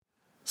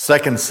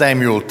2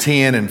 Samuel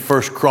 10 and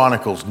 1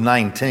 Chronicles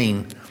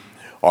 19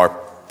 are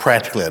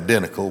practically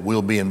identical.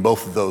 We'll be in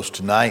both of those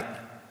tonight.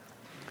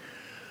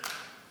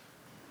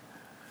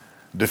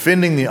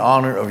 Defending the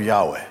honor of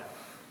Yahweh.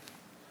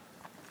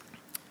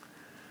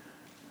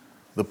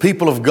 The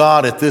people of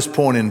God at this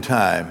point in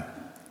time,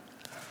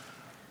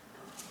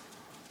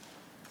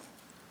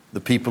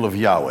 the people of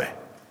Yahweh,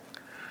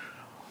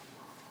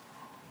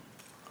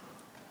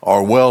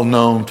 are well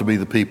known to be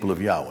the people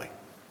of Yahweh.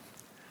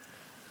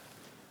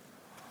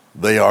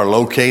 They are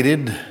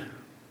located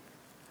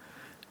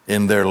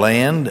in their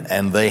land,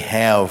 and they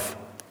have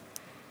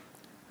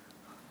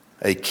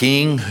a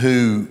king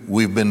who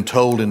we've been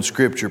told in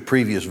Scripture,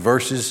 previous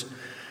verses,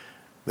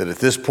 that at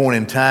this point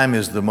in time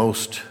is the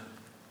most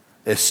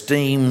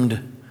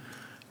esteemed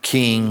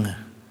king,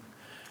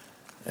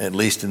 at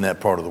least in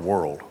that part of the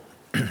world.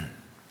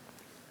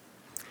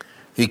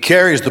 He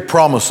carries the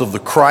promise of the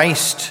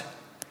Christ,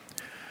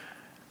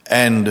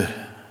 and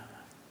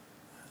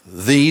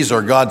these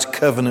are God's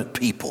covenant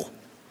people.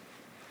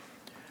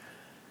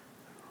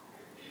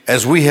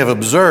 As we have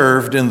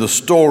observed in the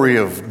story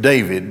of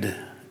David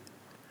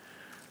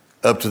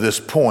up to this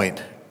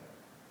point,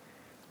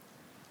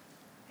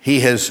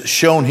 he has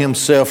shown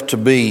himself to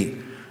be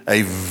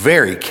a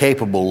very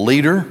capable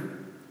leader,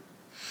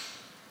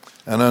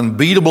 an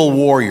unbeatable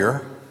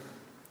warrior,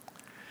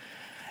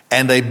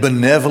 and a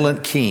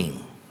benevolent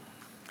king.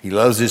 He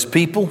loves his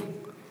people.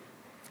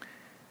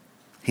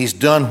 He's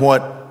done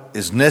what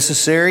is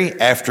necessary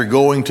after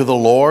going to the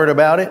Lord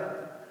about it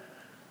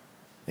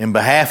in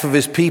behalf of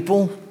his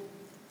people,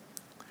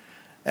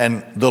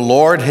 and the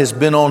Lord has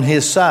been on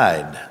his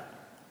side,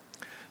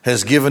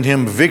 has given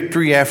him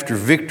victory after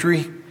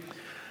victory,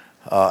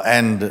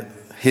 and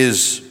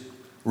his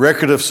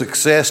record of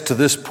success to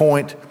this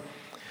point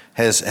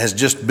has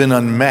just been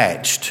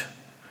unmatched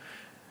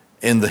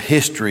in the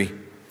history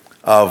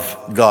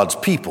of God's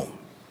people.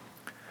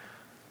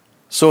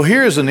 So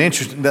here's an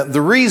interesting,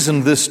 the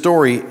reason this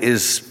story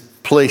is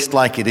placed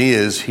like it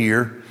is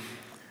here,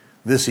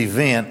 this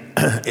event,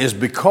 is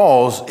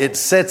because it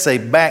sets a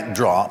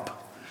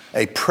backdrop,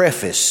 a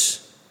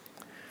preface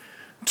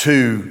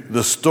to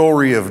the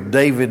story of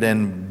David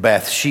and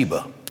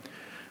Bathsheba.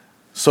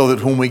 So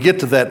that when we get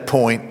to that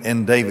point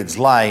in David's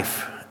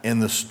life, in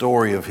the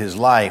story of his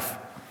life,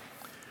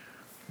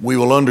 we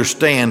will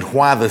understand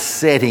why the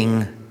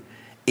setting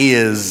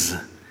is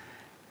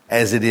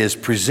as it is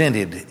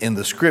presented in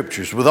the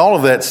Scriptures. With all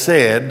of that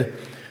said,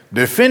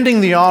 defending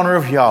the honor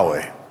of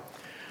Yahweh,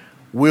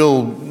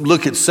 we'll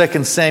look at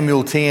 2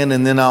 Samuel 10,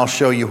 and then I'll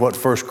show you what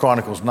 1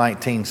 Chronicles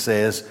 19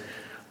 says,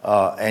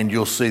 and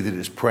you'll see that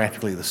it's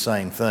practically the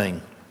same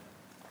thing.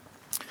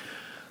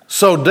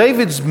 So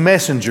David's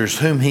messengers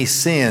whom he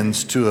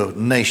sends to a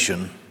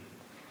nation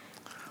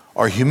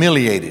are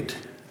humiliated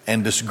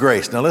and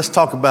disgraced. Now let's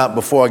talk about,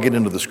 before I get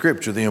into the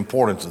Scripture, the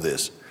importance of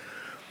this.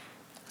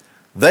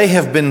 They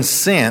have been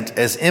sent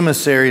as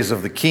emissaries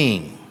of the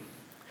king.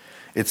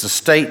 It's a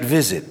state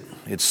visit.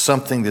 It's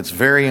something that's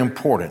very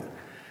important.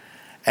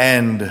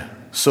 And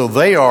so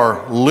they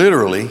are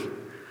literally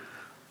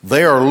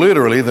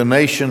the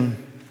nation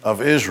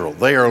of Israel.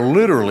 They are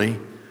literally,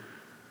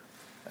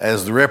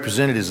 as the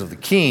representatives of the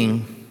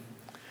king,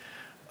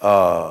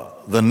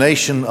 the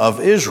nation of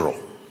Israel,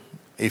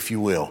 if you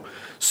will.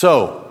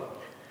 So,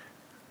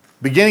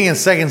 beginning in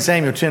 2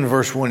 Samuel 10,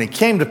 verse 1, it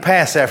came to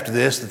pass after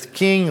this that the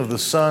king of the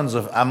sons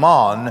of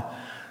Ammon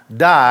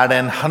died,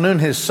 and Hanun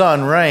his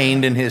son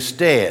reigned in his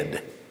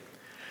stead.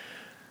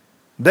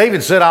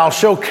 David said, I'll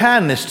show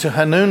kindness to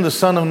Hanun the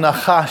son of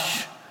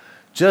Nahash,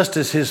 just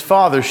as his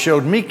father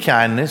showed me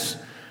kindness.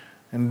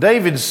 And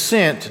David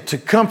sent to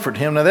comfort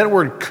him. Now that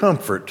word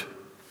comfort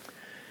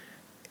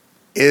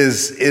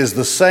is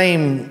the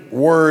same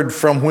word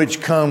from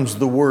which comes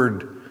the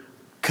word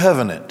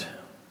covenant.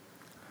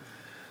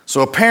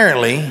 So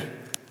apparently,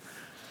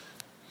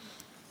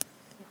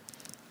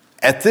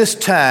 at this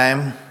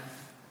time,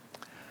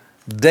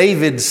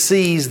 David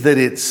sees that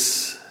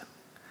it's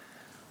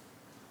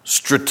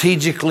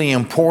strategically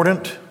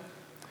important,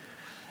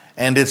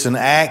 and it's an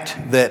act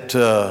that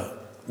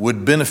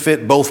would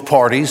benefit both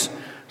parties.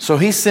 So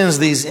he sends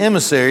these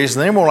emissaries,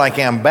 and they're more like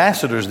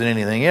ambassadors than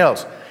anything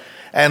else.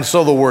 And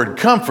so the word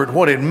comfort,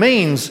 what it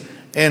means,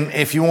 and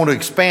if you want to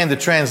expand the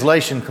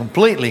translation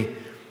completely,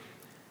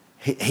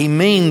 he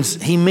means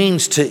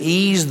to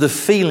ease the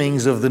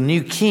feelings of the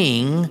new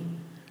king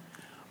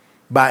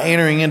by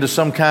entering into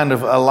some kind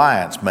of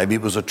alliance. Maybe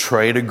it was a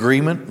trade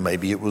agreement,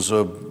 maybe it was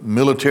a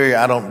military,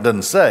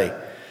 doesn't say.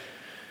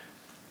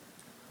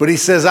 But he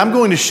says, I'm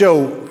going to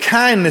show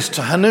kindness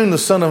to Hanun the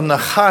son of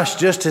Nahash,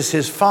 just as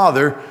his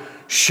father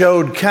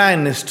showed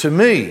kindness to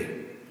me.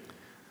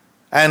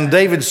 And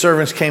David's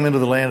servants came into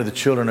the land of the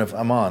children of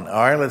Ammon.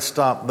 All right, let's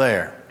stop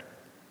there.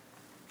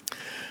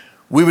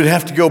 We would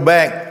have to go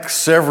back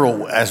to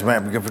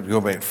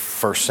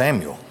 1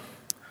 Samuel.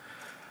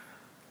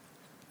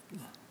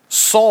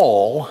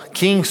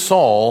 King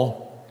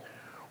Saul,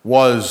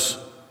 was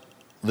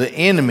the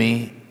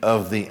enemy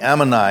of the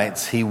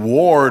Ammonites. He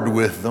warred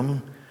with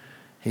them.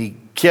 He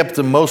kept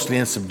them mostly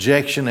in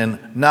subjection, and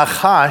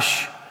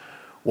Nahash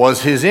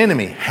was his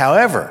enemy.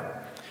 However,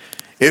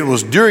 it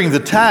was during the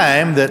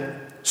time that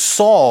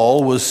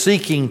Saul was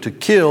seeking to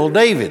kill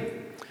David.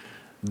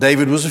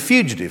 David was a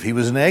fugitive. He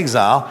was in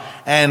exile,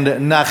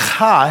 and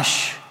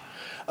Nahash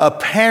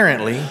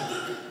apparently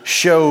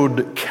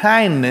showed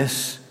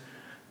kindness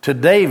to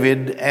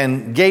David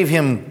and gave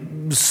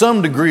him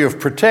some degree of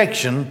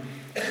protection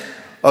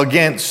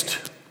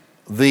against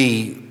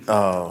the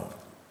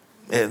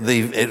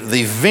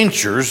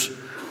ventures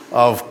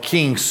of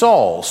King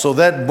Saul. So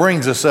that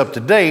brings us up to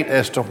date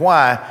as to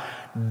why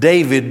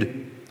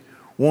David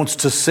wants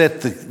to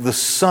set the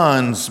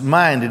son's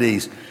mind at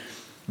ease.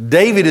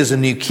 David is a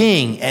new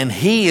king, and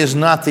he is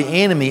not the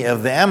enemy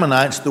of the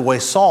Ammonites the way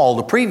Saul,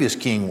 the previous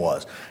king,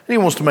 was. And he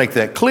wants to make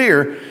that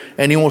clear,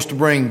 and he wants to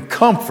bring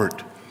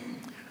comfort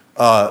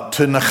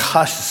to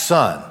Nahash's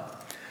son.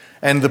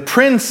 And the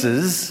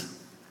princes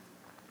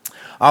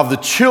of the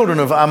children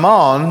of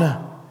Ammon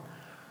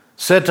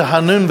said to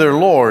Hanun their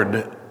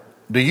lord,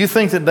 "Do you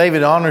think that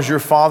David honors your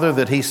father,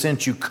 that he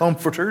sent you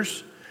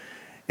comforters?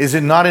 Is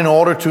it not in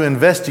order to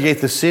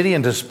investigate the city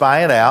and to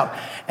spy it out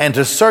and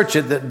to search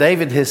it that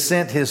David has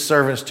sent his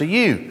servants to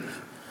you?"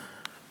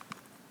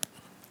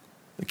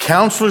 The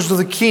counselors of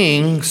the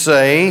king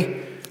say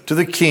to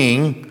the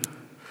king,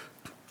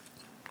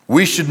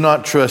 "We should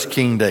not trust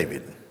King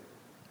David.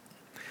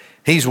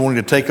 He's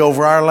wanting to take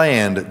over our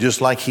land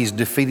just like he's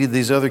defeated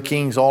these other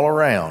kings all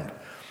around.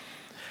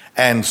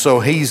 And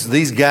so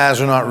these guys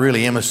are not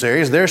really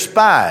emissaries, they're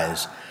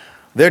spies.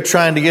 They're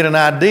trying to get an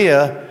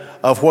idea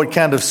of what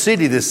kind of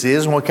city this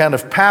is and what kind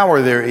of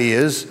power there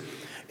is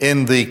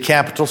in the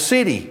capital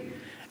city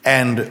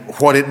and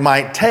what it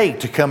might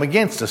take to come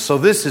against us." So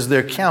this is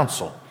their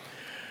counsel.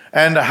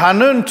 And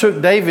Hanun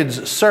took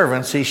David's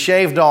servants, he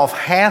shaved off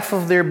half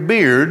of their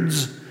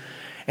beards,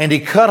 and he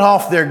cut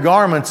off their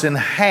garments in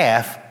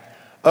half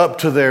up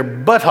to their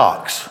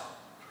buttocks.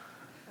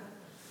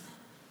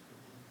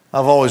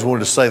 I've always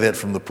wanted to say that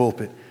from the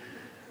pulpit.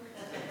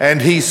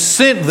 And he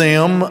sent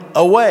them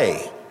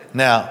away.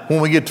 Now, when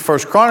we get to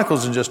 1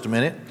 Chronicles in just a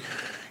minute,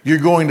 you're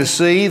going to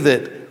see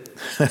that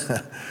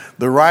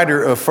the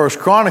writer of 1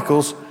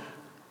 Chronicles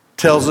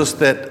tells us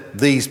that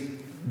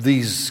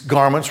these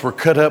garments were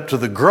cut up to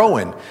the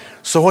groin.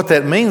 So what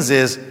that means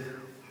is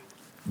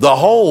the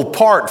whole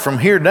part from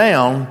here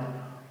down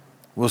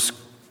was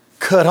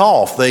cut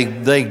off. They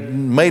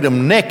made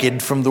them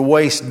naked from the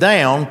waist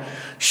down,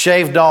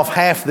 shaved off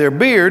half their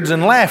beards,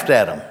 and laughed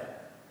at them.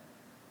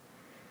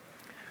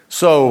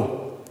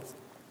 So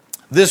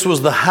this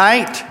was the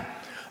height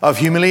of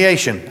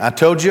humiliation. I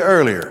told you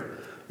earlier,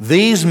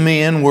 these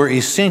men were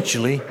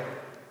essentially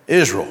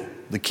Israel,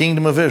 the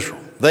kingdom of Israel.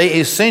 They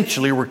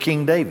essentially were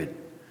King David.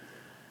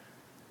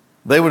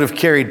 They would have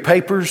carried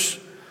papers,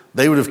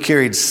 they would have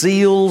carried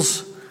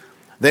seals,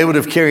 they would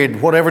have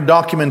carried whatever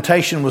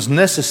documentation was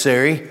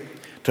necessary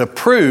to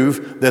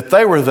prove that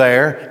they were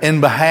there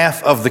in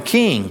behalf of the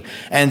king,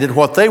 and that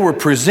what they were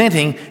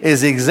presenting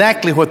is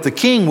exactly what the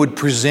king would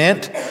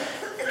present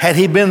had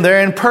he been there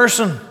in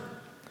person.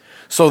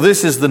 So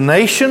this is the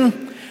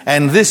nation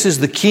and this is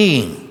the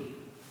king.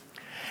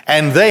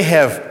 And they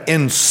have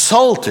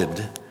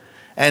insulted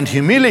and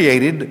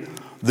humiliated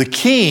the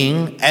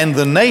king and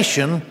the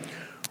nation,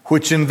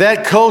 which in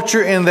that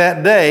culture in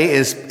that day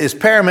is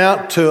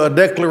paramount to a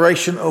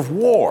declaration of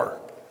war.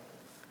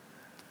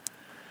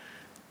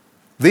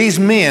 These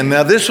men,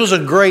 now this was a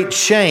great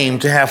shame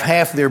to have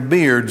half their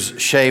beards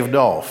shaved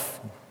off.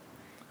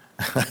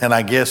 And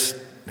I guess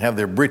have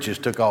their breeches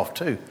took off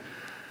too.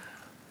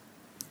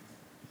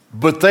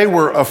 But they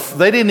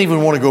didn't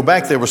even want to go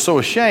back. They were so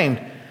ashamed.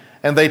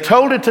 And they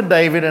told it to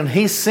David, and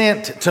he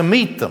sent to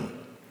meet them.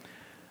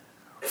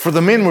 For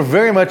the men were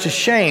very much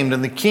ashamed.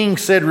 And the king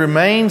said,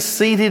 "Remain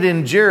seated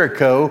in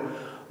Jericho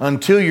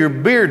until your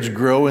beards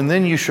grow, and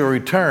then you shall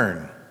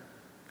return."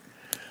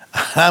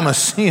 I'm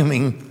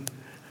assuming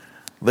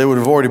they would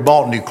have already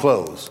bought new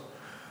clothes.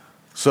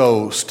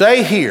 So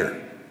stay here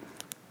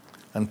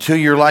until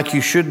you're like you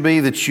should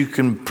be, that you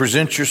can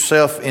present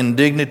yourself in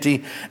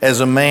dignity as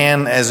a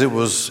man, as it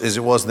was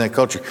in that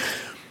culture.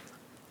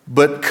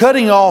 But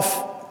cutting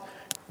off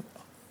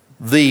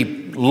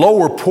the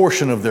lower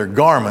portion of their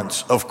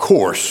garments, of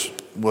course,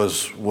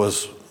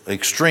 was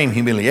extreme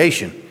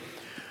humiliation.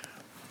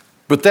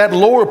 But that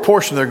lower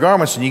portion of their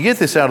garments, and you get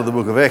this out of the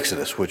book of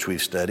Exodus, which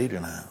we've studied,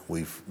 and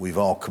we've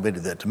all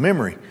committed that to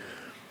memory.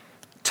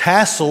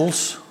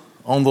 Tassels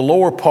on the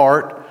lower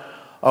part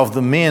of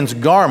the men's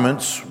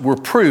garments were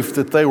proof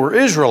that they were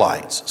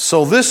Israelites.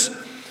 So this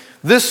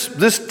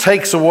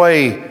takes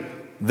away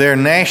their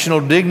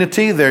national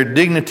dignity, their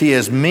dignity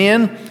as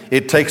men.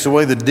 It takes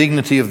away the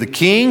dignity of the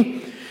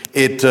king.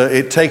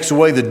 It takes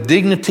away the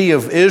dignity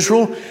of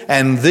Israel.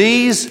 And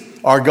these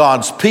are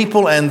God's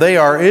people, and they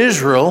are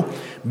Israel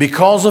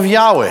because of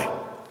Yahweh.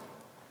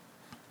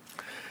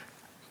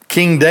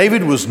 King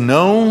David was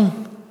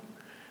known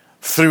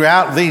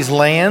throughout these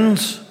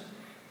lands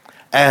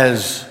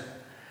as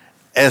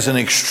an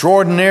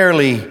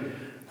extraordinarily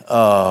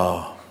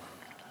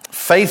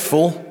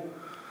faithful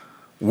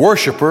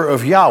worshiper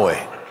of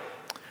Yahweh.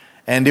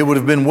 And it would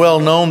have been well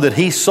known that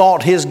he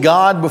sought his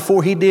God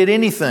before he did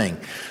anything.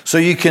 So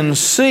you can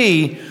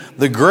see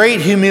the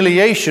great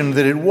humiliation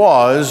that it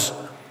was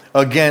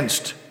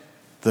against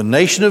the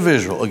nation of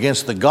Israel,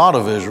 against the God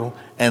of Israel,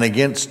 and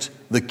against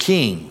the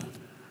king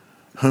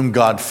whom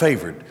God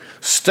favored.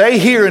 Stay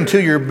here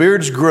until your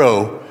beards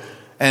grow,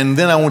 and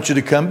then I want you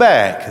to come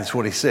back. That's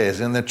what he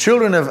says. And the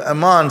children of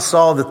Ammon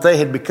saw that they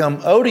had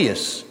become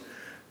odious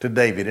to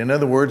David. In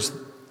other words,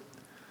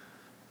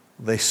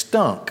 they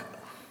stunk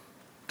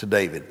to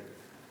David.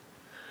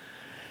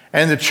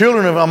 And the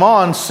children of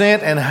Ammon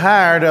sent and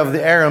hired of the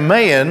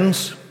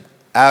Arameans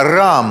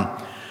Aram.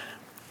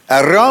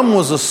 Aram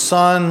was a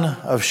son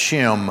of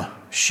Shem.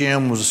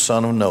 Shem was a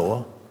son of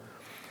Noah.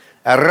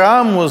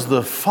 Aram was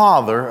the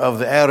father of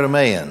the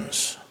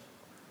Arameans.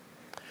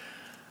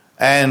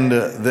 And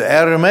the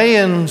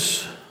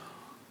Arameans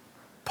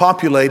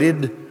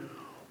populated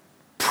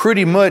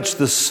pretty much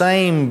the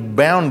same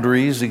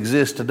boundaries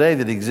exist today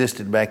that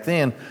existed back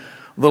then.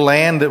 The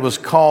land that was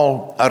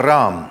called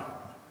Aram.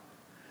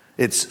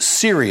 It's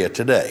Syria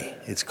today.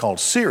 It's called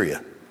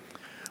Syria.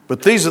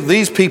 But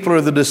these people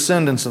are the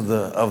descendants of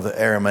the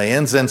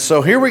Arameans. And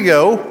so here we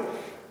go.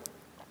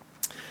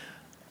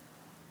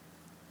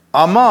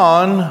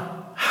 Ammon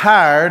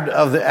hired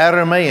of the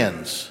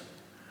Arameans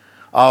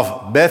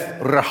of Beth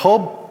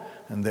Rehob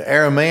and the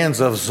Arameans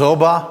of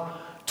Zobah,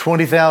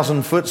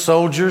 20,000 foot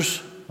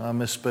soldiers. I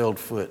misspelled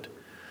foot.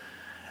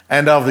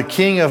 And of the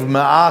king of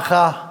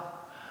Maacah,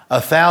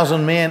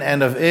 1,000 men,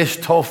 and of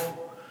Ishtoph,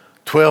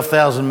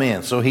 12,000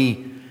 men. So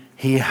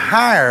he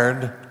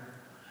hired,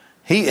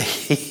 he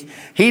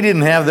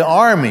didn't have the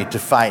army to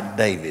fight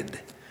David.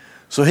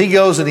 So he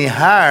goes and he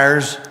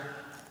hires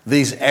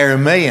these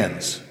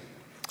Arameans.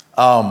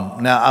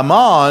 Now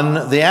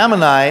Ammon, the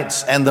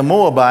Ammonites, and the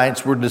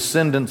Moabites were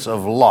descendants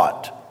of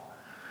Lot.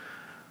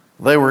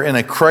 They were in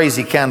a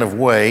crazy kind of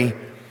way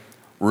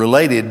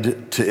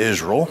related to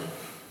Israel,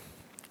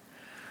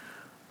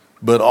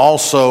 but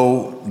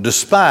also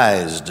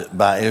despised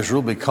by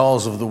Israel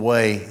because of the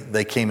way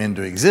they came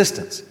into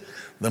existence.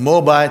 The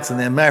Moabites,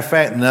 and as a matter of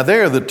fact, now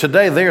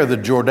today they are the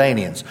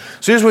Jordanians.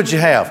 So here's what you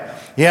have.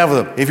 You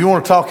have if you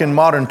want to talk in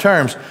modern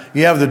terms,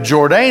 you have the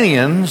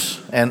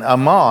Jordanians, and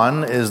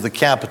Amman is the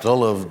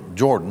capital of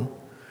Jordan.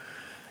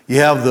 You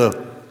have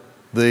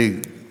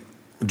the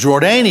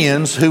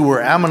Jordanians who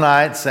were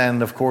Ammonites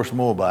and of course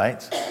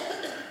Moabites.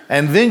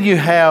 And then you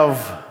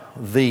have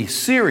the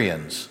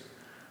Syrians,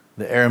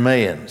 the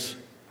Arameans.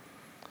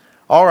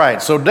 All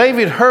right, so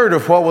David heard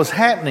of what was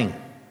happening.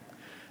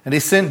 And he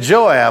sent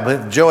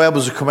Joab. Joab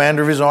was the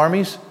commander of his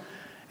armies.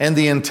 And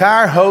the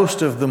entire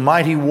host of the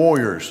mighty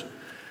warriors.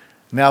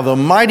 Now the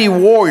mighty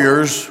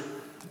warriors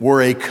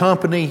were a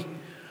company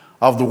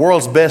of the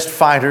world's best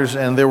fighters.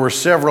 And there were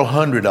several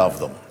hundred of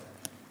them.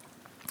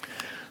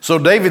 So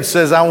David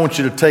says, I want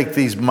you to take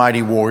these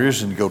mighty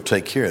warriors and go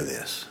take care of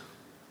this.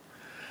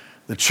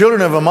 The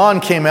children of Ammon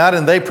came out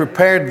and they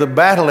prepared the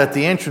battle at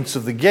the entrance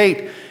of the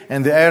gate.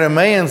 And the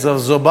Arameans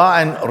of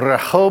Zobah and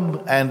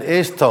Rehob and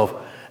Ishtoph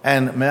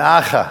and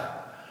Maacah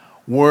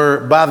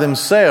were by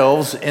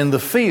themselves in the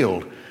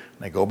field.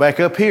 Now go back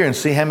up here and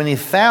see how many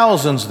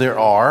thousands there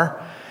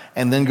are,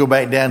 and then go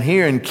back down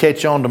here and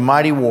catch on to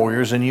mighty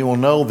warriors, and you will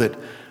know that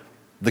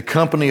the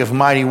company of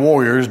mighty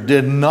warriors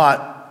did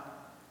not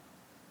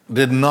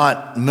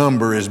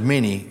number as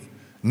many,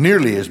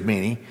 nearly as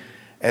many,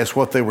 as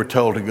what they were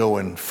told to go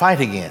and fight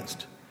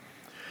against.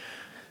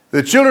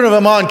 The children of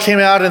Ammon came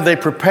out and they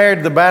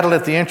prepared the battle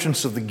at the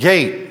entrance of the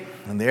gate.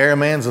 And the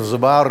Arameans of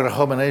Zobah,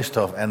 Rehob, and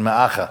Ishtoph, and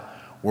Maacah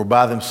were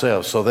by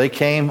themselves. So they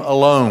came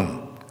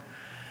alone.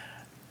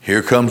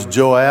 Here comes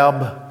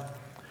Joab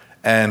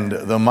and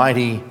the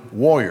mighty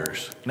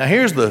warriors. Now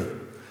here's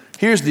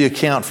the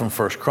account from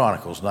 1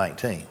 Chronicles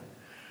 19.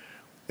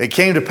 It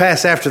came to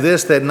pass after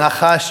this that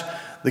Nahash,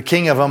 the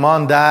king of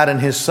Ammon, died,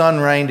 and his son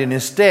reigned in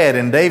his stead.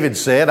 And David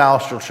said, I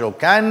shall show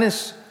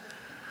kindness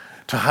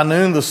to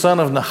Hanun, the son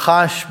of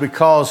Nahash,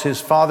 because his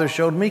father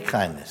showed me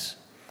kindness.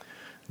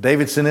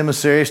 David sent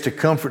emissaries to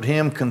comfort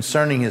him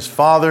concerning his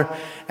father,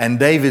 and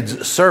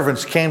David's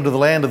servants came to the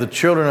land of the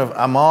children of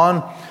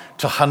Ammon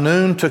to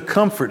Hanun to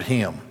comfort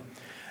him.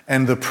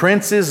 And the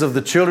princes of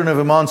the children of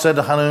Ammon said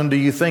to Hanun, do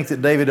you think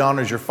that David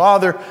honors your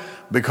father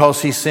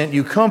because he sent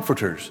you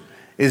comforters?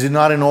 Is it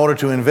not in order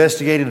to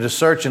investigate and to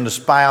search and to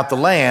spy out the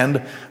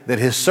land that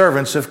his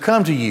servants have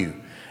come to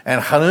you? And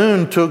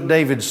Hanun took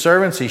David's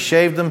servants, he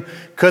shaved them,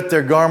 cut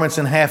their garments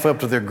in half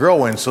up to their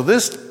groin. So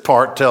this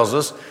part tells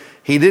us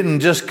he didn't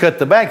just cut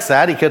the back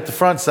side, he cut the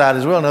front side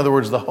as well. In other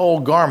words, the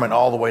whole garment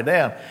all the way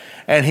down.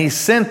 And he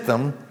sent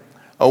them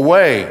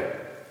away.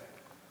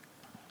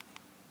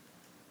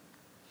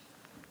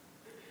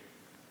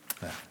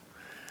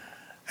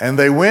 And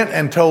they went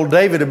and told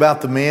David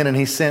about the men, and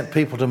he sent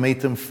people to meet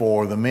them,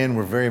 for the men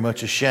were very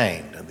much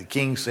ashamed. And the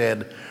king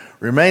said,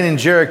 remain in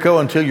Jericho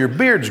until your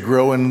beards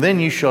grow, and then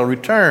you shall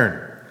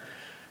return.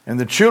 And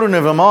the children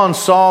of Ammon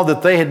saw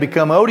that they had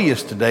become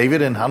odious to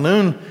David, and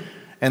Hanun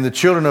and the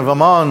children of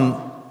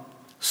Ammon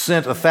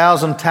sent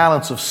 1,000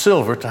 talents of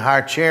silver to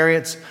hire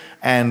chariots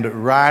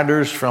and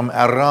riders from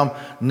Aram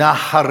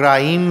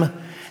Naharaim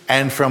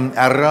and from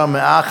Aram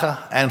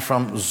Me'acha and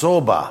from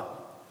Zobah.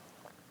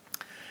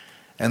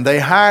 And they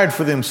hired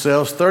for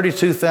themselves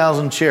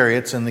 32,000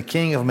 chariots, and the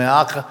king of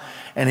Me'acha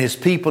and his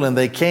people, and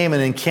they came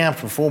and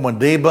encamped before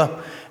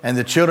Medeba, and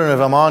the children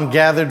of Ammon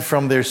gathered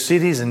from their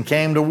cities and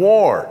came to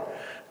war.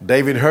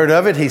 David heard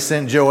of it. He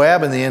sent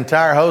Joab and the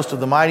entire host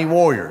of the mighty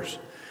warriors.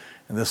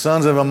 And the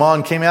sons of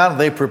Ammon came out, and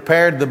they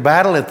prepared the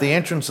battle at the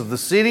entrance of the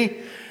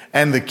city,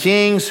 and the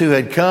kings who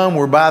had come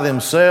were by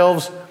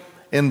themselves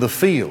in the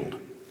field.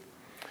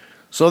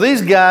 So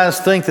these guys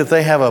think that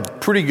they have a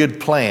pretty good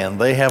plan.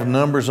 They have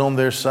numbers on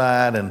their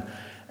side,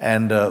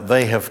 and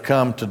they have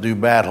come to do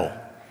battle.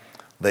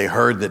 They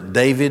heard that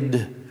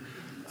David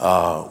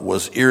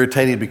was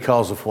irritated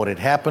because of what had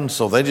happened,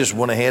 so they just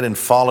went ahead and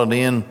followed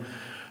in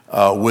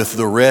with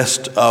the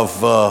rest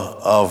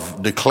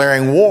of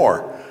declaring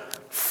war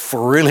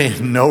for really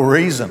no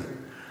reason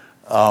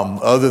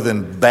other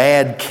than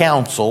bad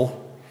counsel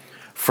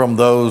from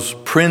those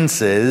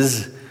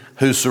princes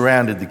who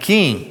surrounded the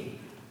king.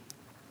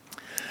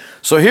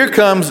 So here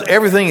comes,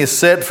 everything is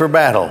set for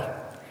battle.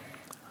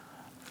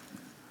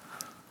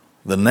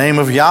 The name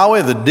of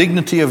Yahweh, the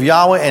dignity of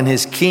Yahweh and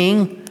his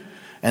king,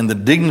 and the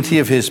dignity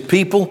of his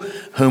people,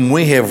 whom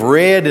we have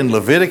read in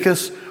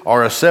Leviticus,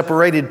 are a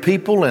separated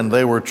people, and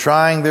they were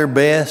trying their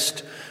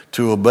best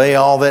to obey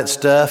all that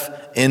stuff.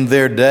 In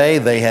their day,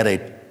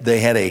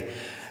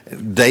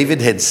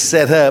 David had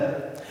set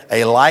up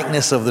a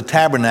likeness of the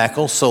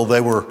tabernacle, so they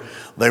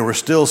were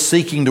still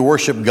seeking to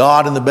worship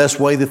God in the best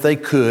way that they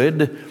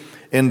could.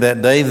 In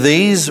that day,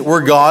 these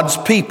were God's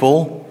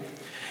people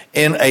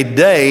in a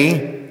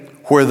day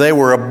where they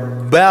were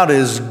about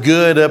as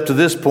good up to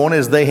this point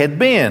as they had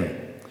been.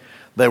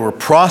 They were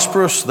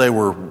prosperous, they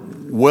were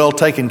well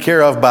taken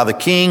care of by the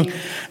king,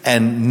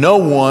 and no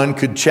one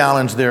could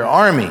challenge their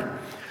army.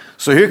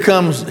 So here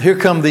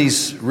come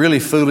these really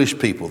foolish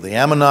people, the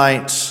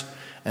Ammonites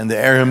and the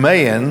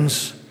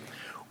Arameans.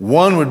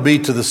 One would be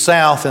to the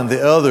south and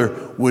the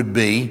other would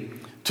be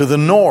to the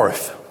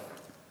north.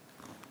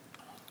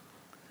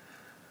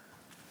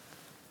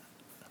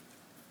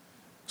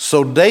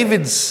 So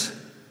David's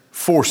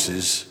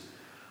forces,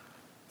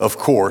 of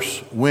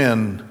course,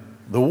 win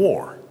the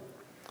war.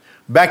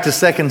 Back to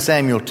 2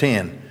 Samuel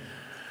 10.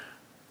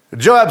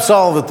 Joab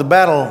saw that the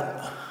battle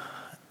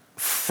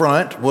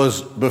front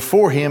was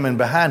before him and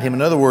behind him.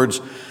 In other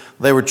words,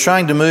 they were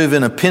trying to move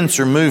in a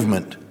pincer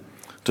movement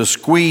to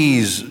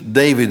squeeze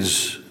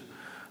David's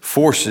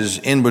forces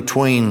in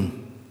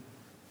between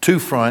two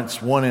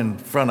fronts, one in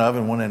front of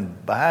and one in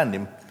behind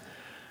him.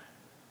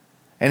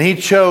 And he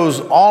chose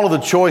all of the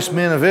choice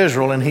men of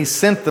Israel, and he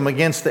sent them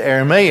against the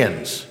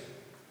Arameans.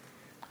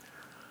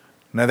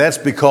 Now that's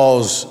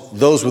because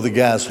those were the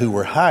guys who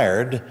were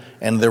hired,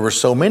 and there were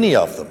so many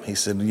of them. He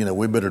said,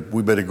 we better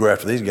go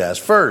after these guys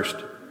first.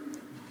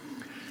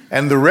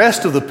 And the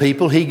rest of the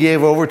people he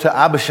gave over to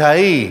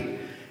Abishai,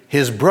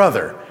 his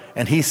brother,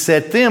 and he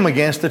set them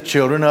against the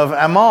children of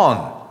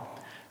Ammon.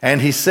 And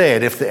he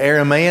said, if the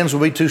Arameans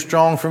will be too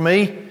strong for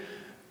me,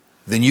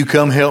 then you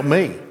come help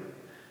me.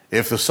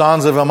 If the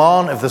sons of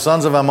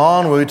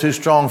Ammon will be too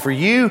strong for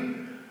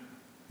you,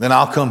 then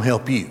I'll come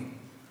help you.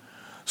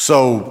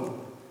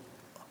 So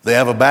they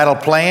have a battle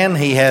plan.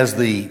 He has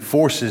the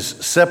forces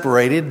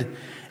separated,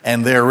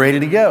 and they're ready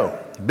to go.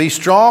 Be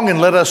strong and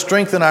let us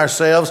strengthen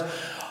ourselves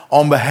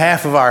on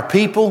behalf of our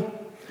people,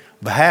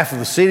 behalf of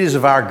the cities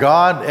of our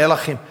God,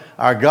 Elohim,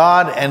 our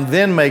God, and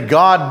then may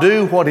God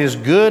do what is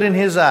good in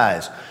his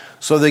eyes.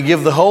 So they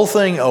give the whole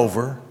thing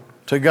over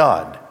to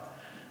God.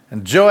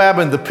 And Joab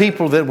and the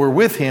people that were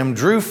with him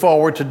drew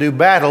forward to do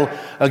battle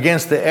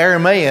against the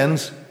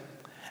Arameans,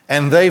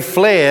 and they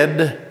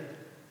fled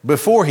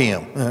before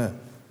him.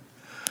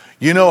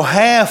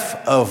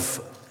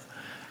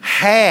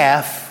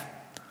 Half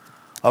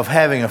of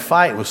having a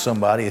fight with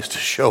somebody is to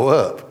show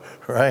up,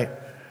 right?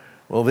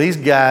 Well, these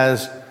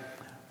guys,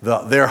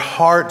 their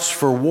hearts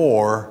for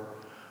war,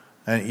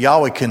 and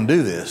Yahweh can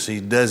do this. He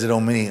does it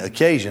on many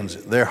occasions.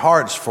 Their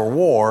hearts for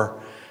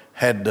war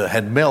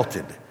had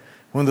melted.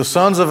 When the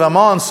sons of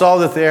Ammon saw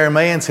that the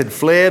Arameans had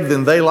fled,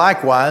 then they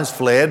likewise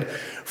fled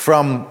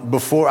from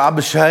before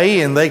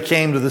Abishai, and they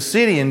came to the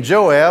city. And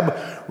Joab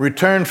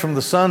returned from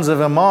the sons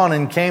of Ammon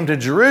and came to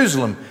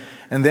Jerusalem.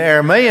 And the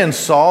Arameans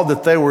saw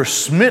that they were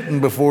smitten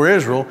before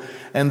Israel,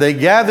 and they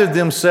gathered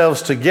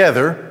themselves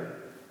together.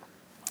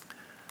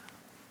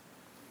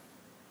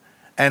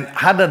 And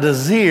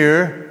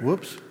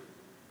Hadadezer,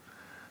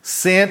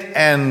 sent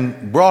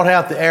and brought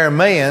out the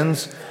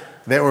Arameans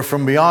that were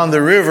from beyond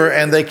the river,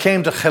 and they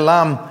came to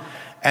Chelam,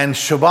 and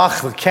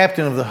Shobach, the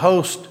captain of the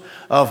host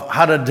of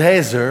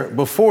Hadadezer,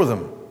 before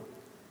them.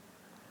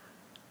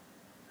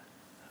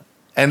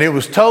 And it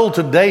was told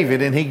to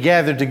David, and he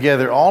gathered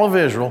together all of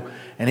Israel,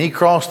 and he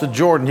crossed the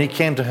Jordan. He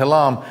came to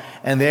Helam,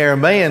 and the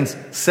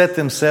Arameans set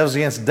themselves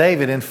against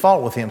David and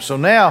fought with him. So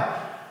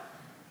now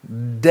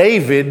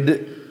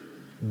David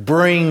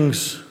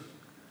brings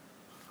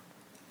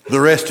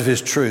the rest of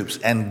his troops,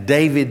 and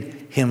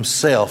David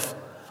himself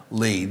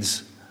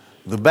leads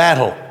the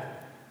battle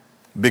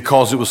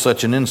because it was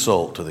such an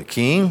insult to the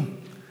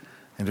king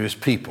and to his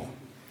people.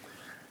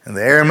 And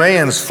the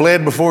Arameans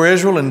fled before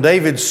Israel, and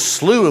David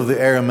slew of the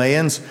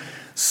Arameans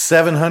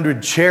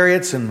 700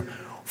 chariots, and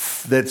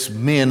that's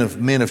men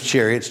of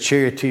chariots,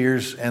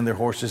 charioteers and their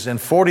horses, and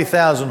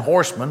 40,000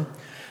 horsemen.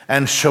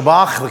 And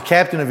Shabach, the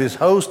captain of his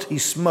host, he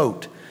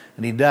smote,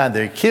 and he died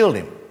there. He killed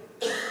him.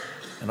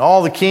 And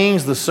all the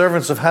kings, the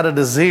servants of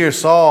Hadadezer,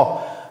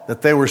 saw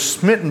that they were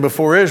smitten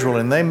before Israel,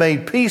 and they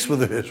made peace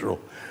with Israel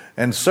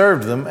and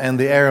served them. And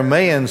the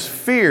Arameans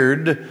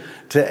feared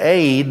to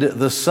aid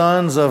the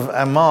sons of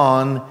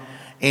Ammon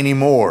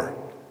anymore.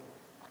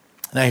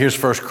 Now here's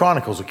 1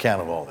 Chronicles'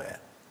 account of all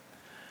that.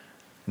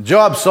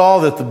 Joab saw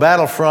that the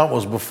battlefront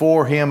was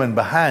before him and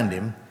behind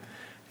him,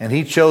 and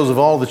he chose of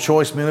all the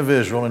choice men of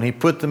Israel, and he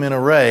put them in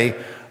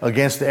array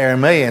against the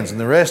Arameans. And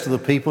the rest of the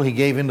people he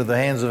gave into the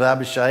hands of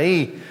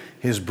Abishai,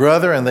 his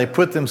brother, and they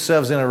put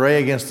themselves in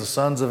array against the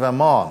sons of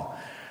Ammon.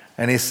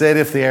 And he said,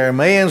 if the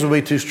Arameans will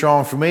be too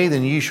strong for me,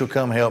 then you shall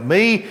come help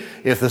me.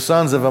 If the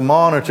sons of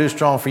Ammon are too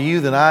strong for you,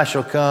 then I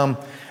shall come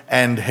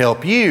and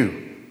help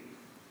you.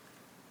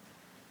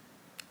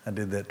 I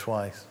did that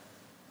twice.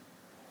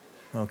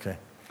 Okay.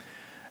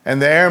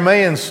 And the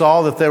Arameans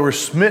saw that they were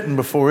smitten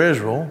before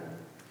Israel.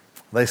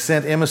 They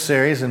sent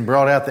emissaries and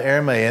brought out the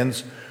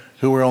Arameans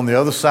who were on the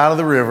other side of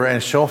the river,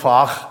 and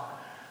Shophach,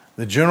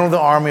 the general of the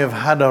army of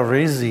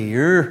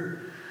Hadarezer,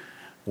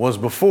 was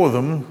before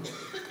them.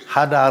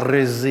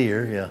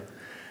 Hadarezer, yeah.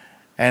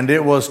 And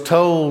it was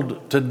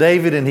told to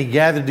David, and he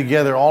gathered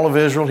together all of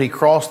Israel. He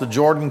crossed the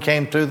Jordan,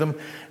 came to them,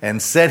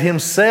 and set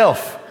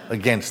himself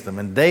against them.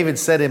 And David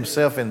set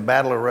himself in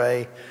battle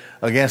array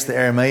against the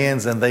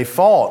Arameans, and they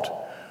fought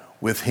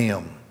with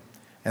him.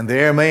 And the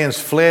Arameans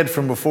fled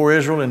from before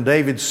Israel, and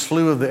David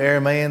slew of the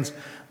Arameans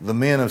the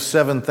men of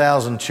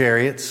 7,000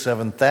 chariots,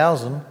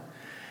 7,000,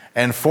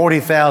 and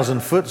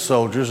 40,000 foot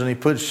soldiers, and he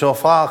put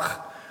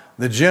Shophach,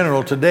 the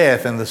general, to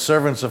death. And the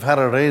servants of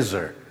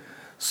Hadarezer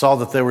saw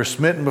that they were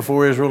smitten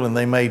before Israel, and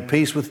they made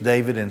peace with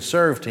David and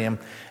served him.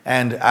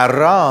 And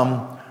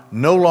Aram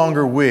no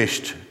longer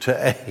wished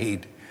to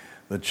aid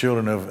the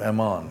children of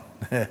Ammon.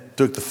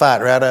 Took the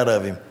fight right out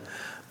of him.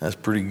 That's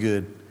pretty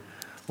good.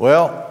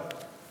 Well,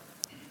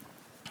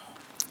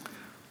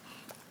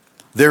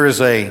 there is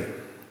a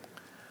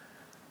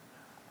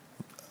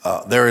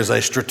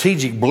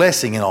strategic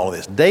blessing in all of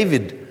this.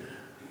 David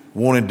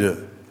wanted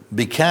to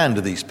be kind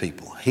to these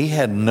people. He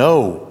had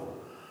no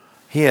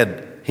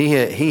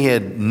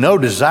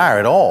desire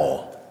at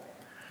all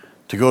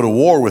to go to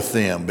war with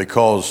them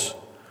because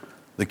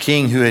the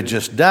king who had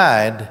just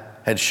died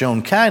had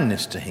shown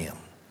kindness to him.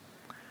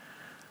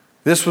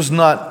 This was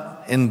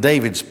not in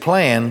David's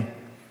plan,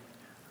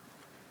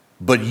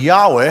 but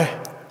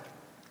Yahweh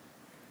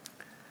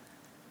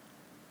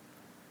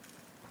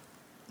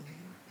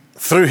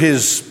through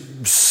his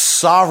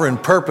sovereign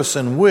purpose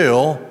and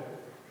will,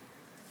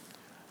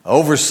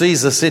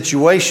 oversees a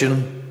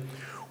situation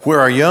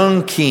where a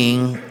young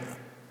king,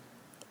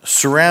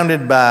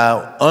 surrounded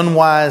by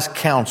unwise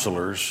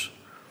counselors,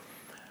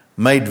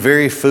 made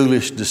very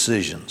foolish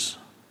decisions.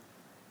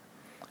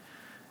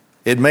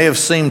 It may have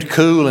seemed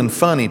cool and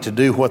funny to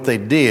do what they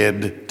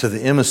did to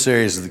the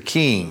emissaries of the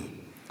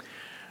king,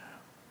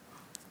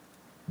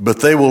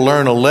 but they will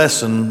learn a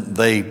lesson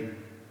they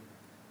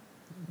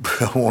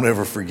won't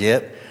ever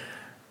forget.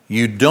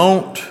 You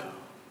don't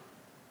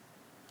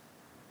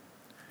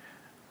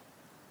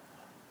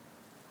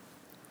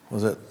what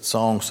does that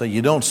song say?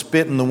 You don't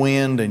spit in the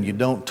wind, and you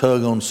don't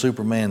tug on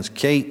Superman's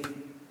cape,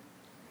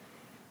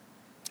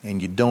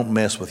 and you don't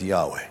mess with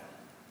Yahweh.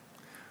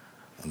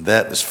 And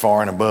that is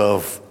far and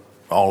above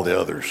all the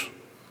others.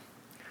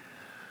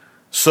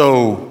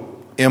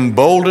 So,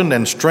 emboldened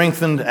and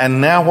strengthened,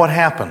 and now what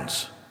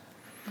happens?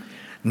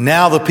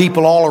 Now the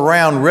people all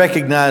around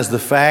recognize the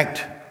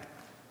fact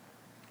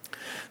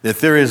that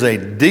there is a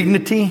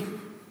dignity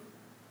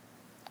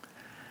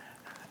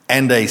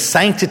and a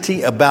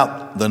sanctity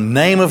about the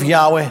name of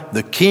Yahweh,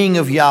 the King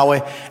of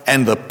Yahweh,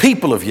 and the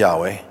people of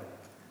Yahweh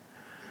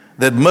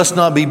that must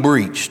not be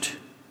breached.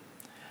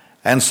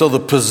 And so the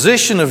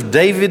position of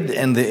David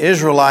and the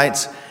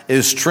Israelites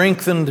is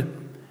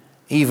strengthened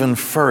even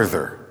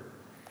further.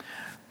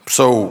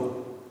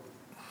 So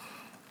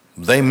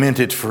they meant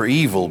it for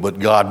evil, but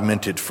God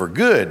meant it for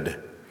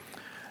good.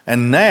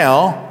 And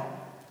now,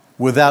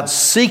 without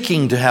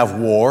seeking to have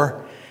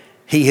war,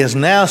 he has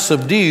now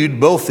subdued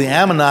both the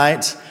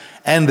Ammonites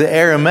and the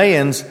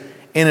Arameans.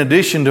 In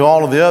addition to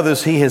all of the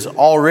others, he has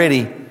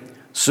already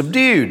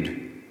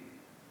subdued.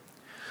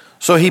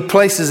 So he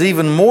places he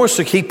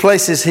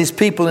places his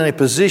people in a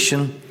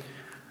position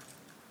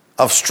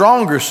of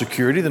stronger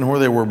security than where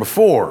they were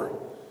before.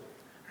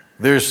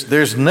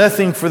 There's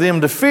nothing for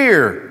them to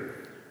fear.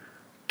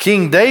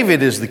 King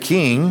David is the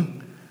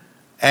king,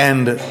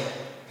 and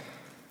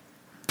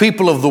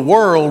people of the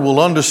world will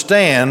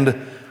understand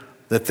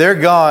that their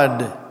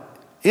God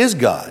is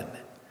God.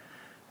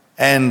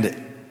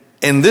 And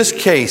in this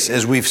case,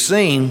 as we've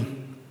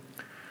seen,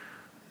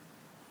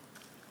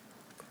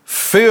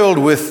 filled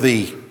with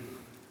the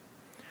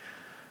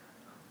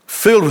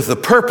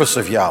purpose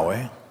of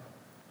Yahweh,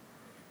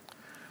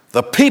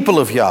 the people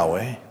of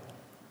Yahweh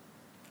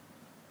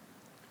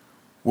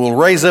will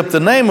raise up the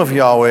name of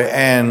Yahweh,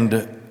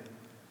 and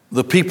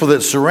the people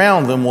that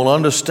surround them will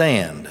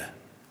understand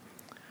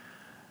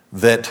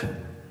that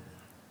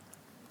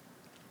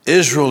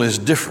Israel is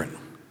different.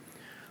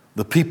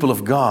 The people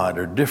of God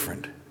are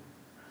different.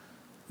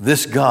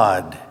 This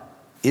God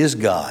is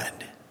God,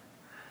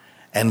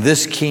 and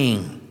this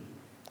king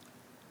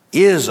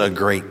is a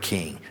great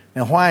king.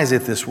 Now, why is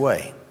it this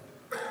way?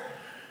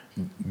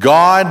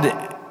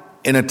 God,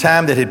 in a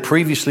time that had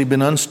previously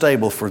been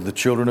unstable for the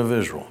children of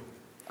Israel,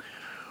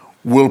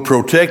 will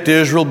protect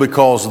Israel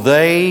because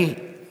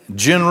they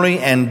generally,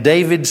 and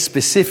David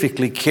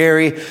specifically,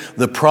 carry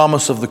the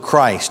promise of the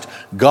Christ.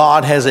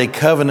 God has a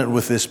covenant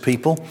with this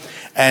people,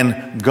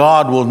 and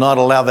God will not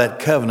allow that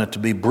covenant to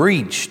be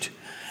breached.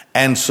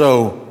 And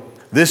so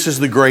this is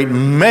the great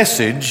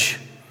message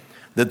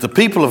that the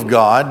people of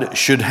God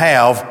should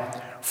have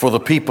for the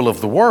people of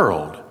the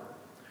world.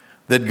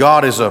 That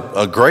God is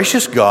a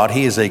gracious God,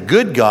 He is a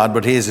good God,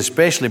 but He is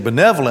especially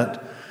benevolent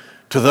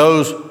to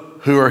those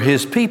who are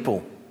His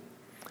people.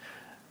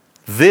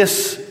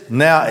 This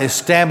now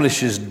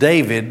establishes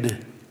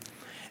David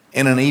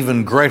in an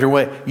even greater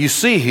way. You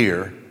see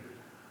here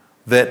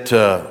that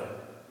the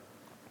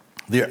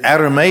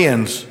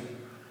Arameans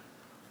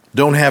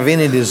don't have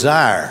any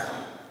desire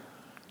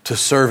to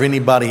serve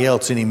anybody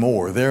else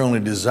anymore. Their only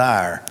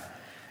desire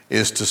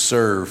is to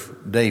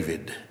serve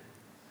David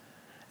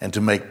and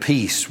to make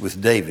peace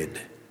with David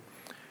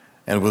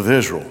and with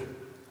Israel.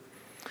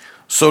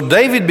 So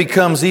David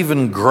becomes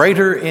even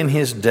greater in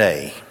his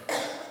day.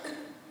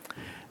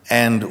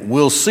 And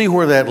we'll see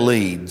where that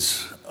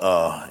leads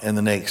in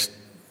the next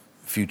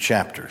few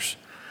chapters.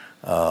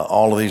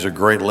 All of these are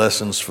great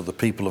lessons for the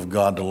people of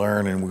God to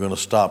learn, and we're going to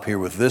stop here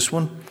with this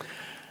one,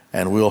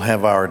 and we'll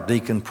have our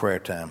deacon prayer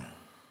time.